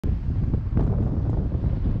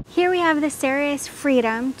Here we have the Saris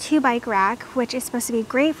Freedom 2-bike rack, which is supposed to be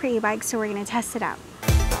great for e-bikes, so we're going to test it out.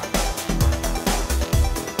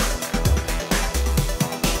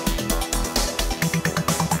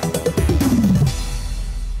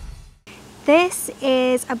 This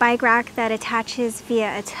is a bike rack that attaches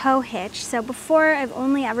via a tow hitch. So before, I've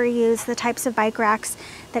only ever used the types of bike racks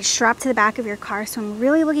that strap to the back of your car, so I'm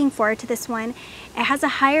really looking forward to this one. It has a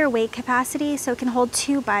higher weight capacity, so it can hold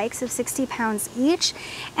 2 bikes of 60 pounds each,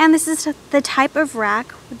 and this is the type of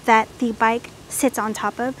rack that the bike sits on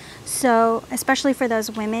top of. So especially for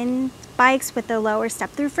those women bikes with the lower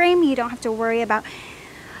step-through frame, you don't have to worry about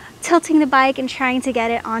tilting the bike and trying to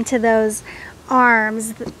get it onto those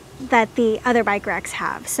arms that the other bike racks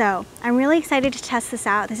have. So I'm really excited to test this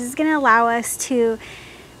out. This is going to allow us to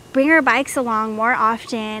bring our bikes along more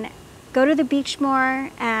often, go to the beach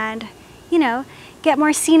more, and, you know, get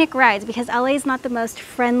more scenic rides, because LA is not the most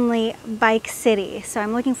friendly bike city. So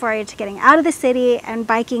I'm looking forward to getting out of the city and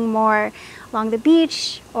biking more along the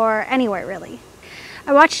beach or anywhere really.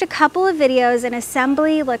 I watched a couple of videos and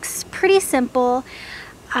assembly looks pretty simple.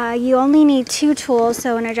 You only need 2 tools,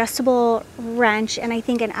 so an adjustable wrench and I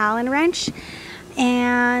think an Allen wrench.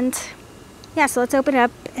 And yeah, so let's open it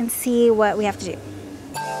up and see what we have to do.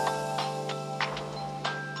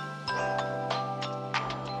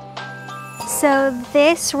 So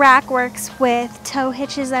this rack works with tow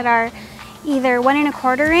hitches that are either 1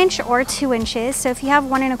 1/4 inch or 2 inches. So if you have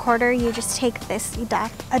 1 1/4, you just take this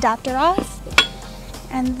adapter off,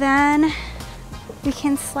 and then we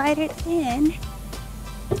can slide it in.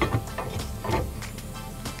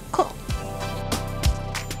 Cool.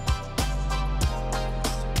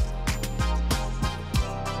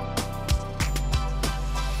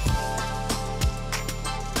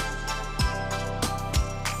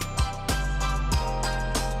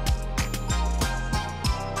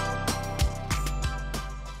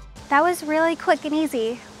 That was really quick and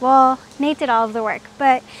easy. Well, Nate did all of the work,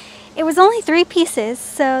 but it was only 3 pieces.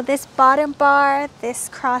 So this bottom bar, this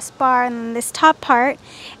crossbar, and this top part.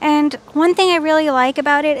 And one thing I really like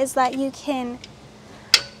about it is that you can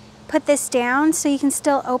put this down so you can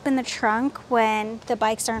still open the trunk when the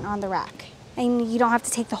bikes aren't on the rack. And you don't have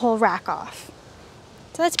to take the whole rack off.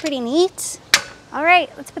 So that's pretty neat. All right,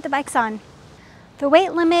 let's put the bikes on. The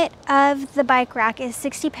weight limit of the bike rack is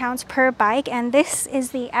 60 pounds per bike, and this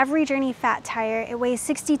is the Every Journey Fat Tire. It weighs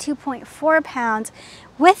 62.4 pounds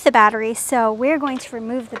with the battery, so we're going to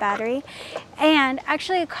remove the battery. And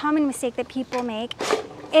actually a common mistake that people make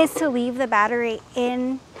is to leave the battery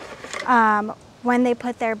in when they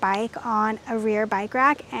put their bike on a rear bike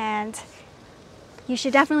rack, and you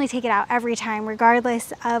should definitely take it out every time,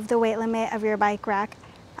 regardless of the weight limit of your bike rack.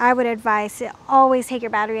 I would advise to always take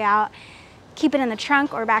your battery out. Keep it in the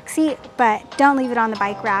trunk or back seat, but don't leave it on the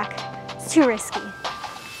bike rack. It's too risky.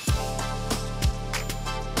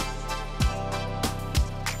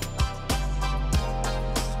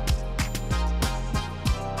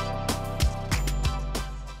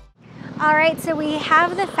 All right, so we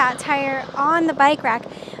have the fat tire on the bike rack,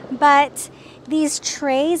 but these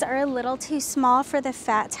trays are a little too small for the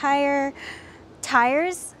fat tires,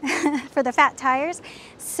 for the fat tires.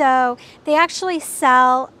 So they actually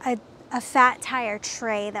sell a fat tire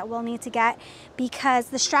tray that we'll need to get, because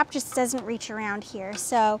the strap just doesn't reach around here.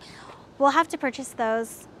 So we'll have to purchase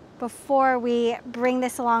those before we bring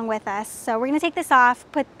this along with us. So we're gonna take this off,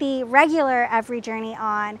 put the regular Every Journey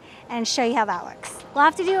on, and show you how that looks. We'll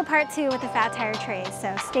have to do a part 2 with the fat tire trays,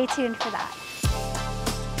 so stay tuned for that.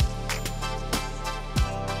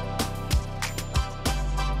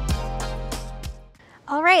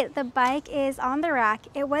 All right, the bike is on the rack.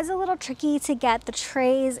 It was a little tricky to get the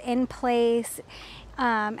trays in place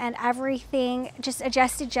and everything just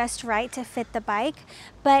adjusted just right to fit the bike.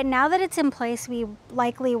 But now that it's in place, we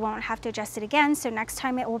likely won't have to adjust it again. So next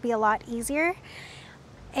time it will be a lot easier.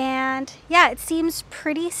 And yeah, it seems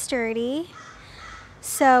pretty sturdy.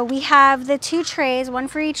 So we have the 2 trays, 1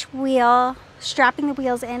 for each wheel, strapping the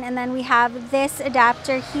wheels in. And then we have this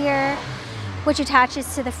adapter here, which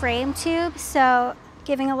attaches to the frame tube. So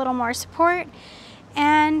giving a little more support.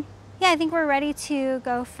 And yeah, I think we're ready to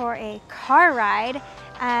go for a car ride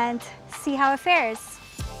and see how it fares.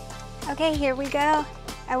 Okay, here we go.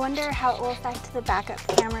 I wonder how it will affect the backup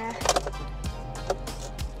camera.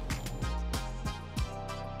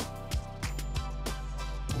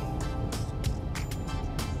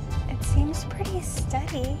 It seems pretty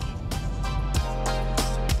steady.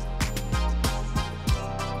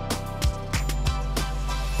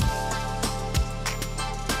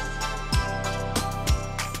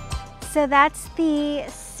 So that's the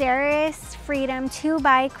Saris Freedom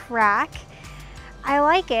 2-bike rack. I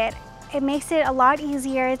like it. It makes it a lot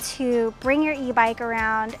easier to bring your e-bike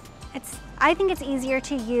around. I think it's easier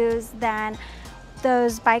to use than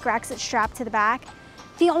those bike racks that strap to the back.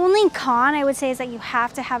 The only con I would say is that you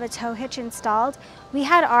have to have a tow hitch installed. We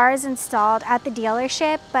had ours installed at the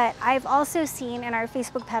dealership, but I've also seen in our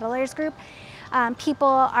Facebook peddlers group, people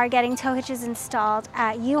are getting tow hitches installed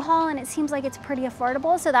at U-Haul, and it seems like it's pretty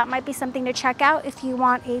affordable, so that might be something to check out if you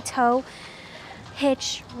want a tow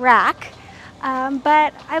hitch rack.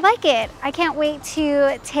 But I like it. I can't wait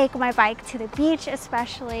to take my bike to the beach,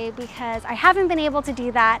 especially because I haven't been able to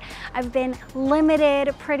do that. I've been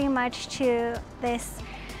limited pretty much to this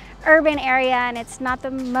urban area, and it's not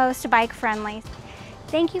the most bike friendly.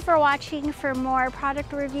 Thank you for watching. For more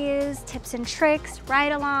product reviews, tips and tricks,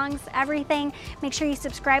 ride-alongs, everything, make sure you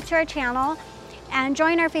subscribe to our channel and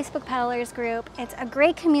join our Facebook peddlers group. It's a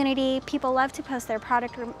great community. People love to post their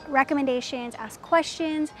product recommendations, ask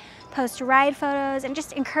questions, post ride photos, and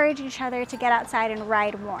just encourage each other to get outside and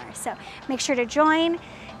ride more. So make sure to join.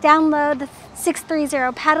 Download the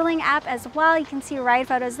 630 pedaling app as well. You can see ride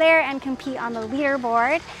photos there and compete on the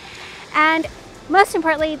leaderboard. And most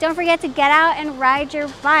importantly, don't forget to get out and ride your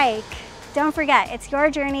bike. Don't forget, it's your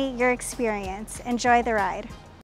journey, your experience. Enjoy the ride.